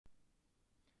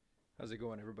How's it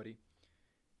going, everybody?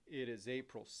 It is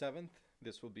April 7th.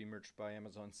 This will be Merch by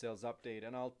Amazon sales update,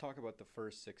 and I'll talk about the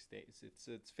first 6 days.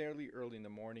 It's fairly early in the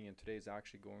morning, and today's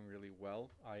actually going really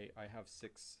well. I have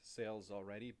 6 sales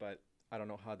already, but I don't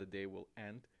know how the day will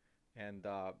end, and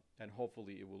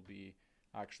hopefully it will be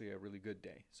actually a really good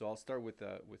day. So I'll start with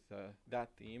that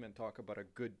theme and talk about a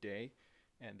good day,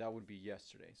 and that would be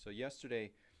yesterday. So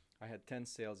yesterday I had 10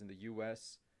 sales in the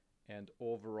U.S., and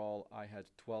overall I had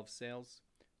 12 sales,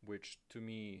 which to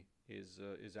me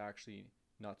is actually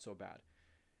not so bad.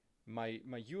 My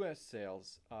U.S.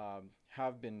 sales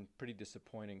have been pretty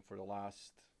disappointing for the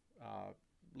last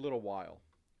little while.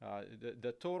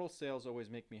 The total sales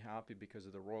always make me happy because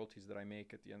of the royalties that I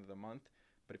make at the end of the month.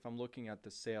 But if I'm looking at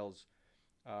the sales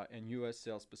and U.S.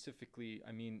 sales specifically,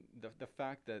 I mean the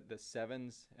fact that the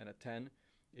sevens and a 10,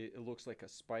 it looks like a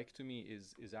spike to me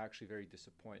is actually very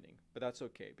disappointing. But that's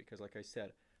okay because, like I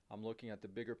said, I'm looking at the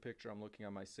bigger picture. I'm looking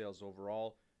at my sales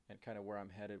overall and kind of where I'm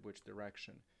headed, which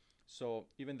direction. So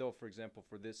even though, for example,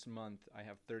 for this month, I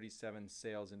have 37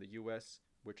 sales in the US,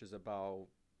 which is about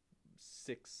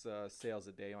 6 sales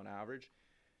a day on average,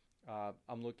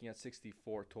 I'm looking at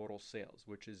 64 total sales,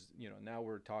 which is, now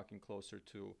we're talking closer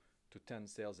to 10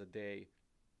 sales a day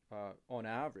on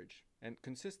average and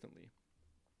consistently.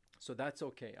 So that's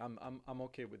okay. I'm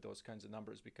okay with those kinds of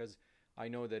numbers because I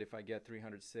know that if I get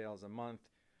 300 sales a month,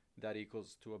 that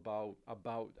equals to about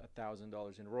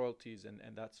 $1,000 in royalties, and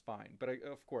that's fine. But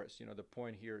of course, the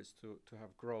point here is to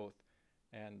have growth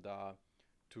and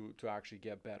to actually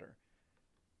get better.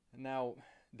 Now,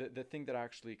 the thing that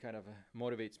actually kind of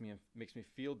motivates me and makes me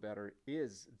feel better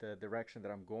is the direction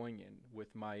that I'm going in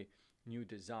with my new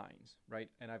designs, right?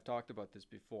 And I've talked about this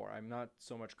before. I'm not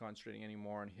so much concentrating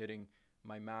anymore on hitting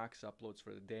my max uploads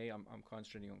for the day. I'm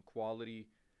concentrating on quality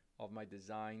of my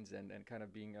designs and kind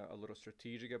of being a little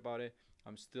strategic about it.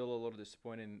 I'm still a little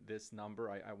disappointed in this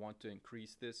number. I want to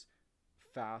increase this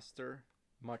faster,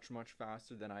 much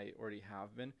faster than I already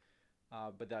have been.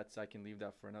 But I can leave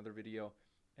that for another video.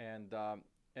 And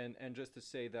just to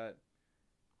say that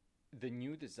the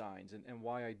new designs and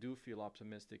why I do feel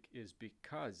optimistic is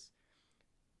because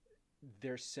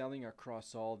they're selling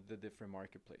across all the different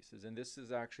marketplaces. And this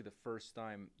is actually the first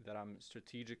time that I'm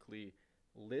strategically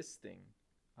listing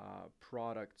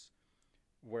products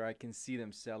where I can see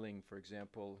them selling, for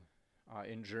example,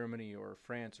 in Germany or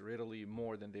France or Italy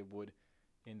more than they would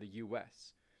in the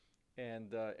US.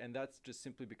 And that's just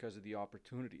simply because of the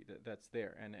opportunity that's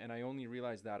there. And I only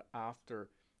realized that after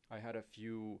I had a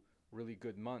few really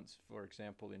good months, for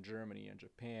example, in Germany and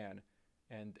Japan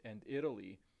and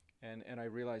Italy. And I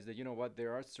realized that,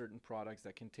 there are certain products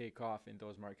that can take off in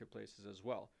those marketplaces as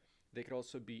well. They could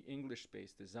also be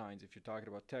English-based designs if you're talking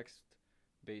about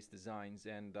text-based designs,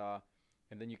 and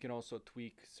then you can also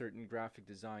tweak certain graphic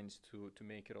designs to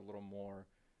make it a little more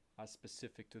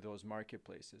specific to those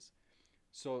marketplaces.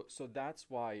 So that's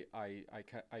why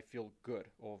I feel good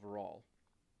overall.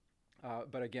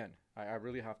 But again, I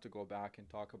really have to go back and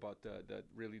talk about the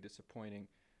really disappointing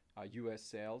U.S.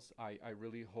 sales. I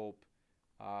really hope,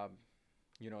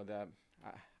 that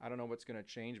I don't know what's going to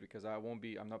change because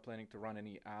I'm not planning to run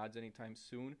any ads anytime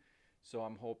soon. So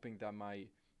I'm hoping that my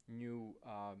new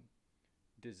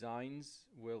designs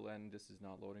will, and this is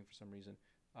not loading for some reason,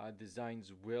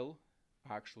 designs will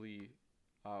actually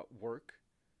work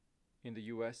in the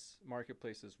US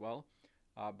marketplace as well.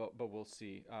 But we'll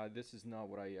see. This is not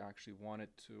what I actually wanted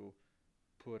to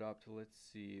put up. Let's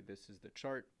see. This is the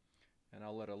chart, and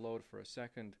I'll let it load for a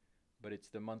second. But it's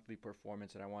the monthly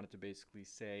performance, and I wanted to basically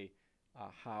say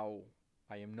how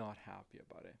I am not happy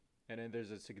about it. And then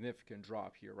there's a significant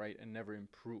drop here, right? And never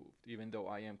improved, even though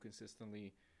I am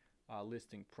consistently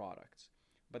listing products.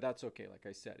 But that's okay. Like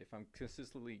I said, if I'm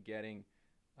consistently getting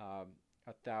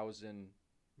 $1,000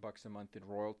 a month in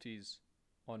royalties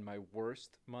on my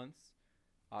worst months,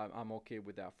 I'm okay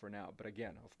with that for now. But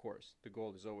again, of course, the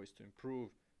goal is always to improve,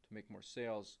 to make more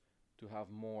sales, to have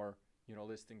more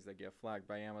listings that get flagged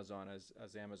by Amazon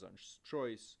as Amazon's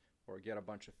choice, or get a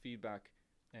bunch of feedback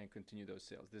and continue those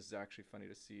sales. This is actually funny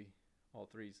to see all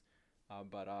threes.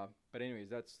 But anyways,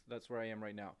 that's where I am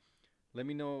right now. Let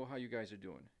me know how you guys are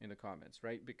doing in the comments,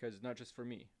 right? Because not just for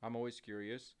me, I'm always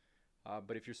curious.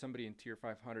 But if you're somebody in tier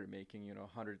 500 making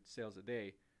 100 sales a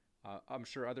day, I'm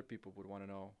sure other people would want to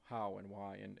know how and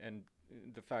why, and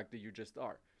the fact that you just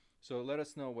are. So let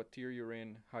us know what tier you're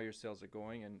in, how your sales are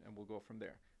going, and we'll go from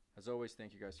there. As always,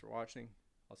 thank you guys for watching.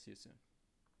 I'll see you soon.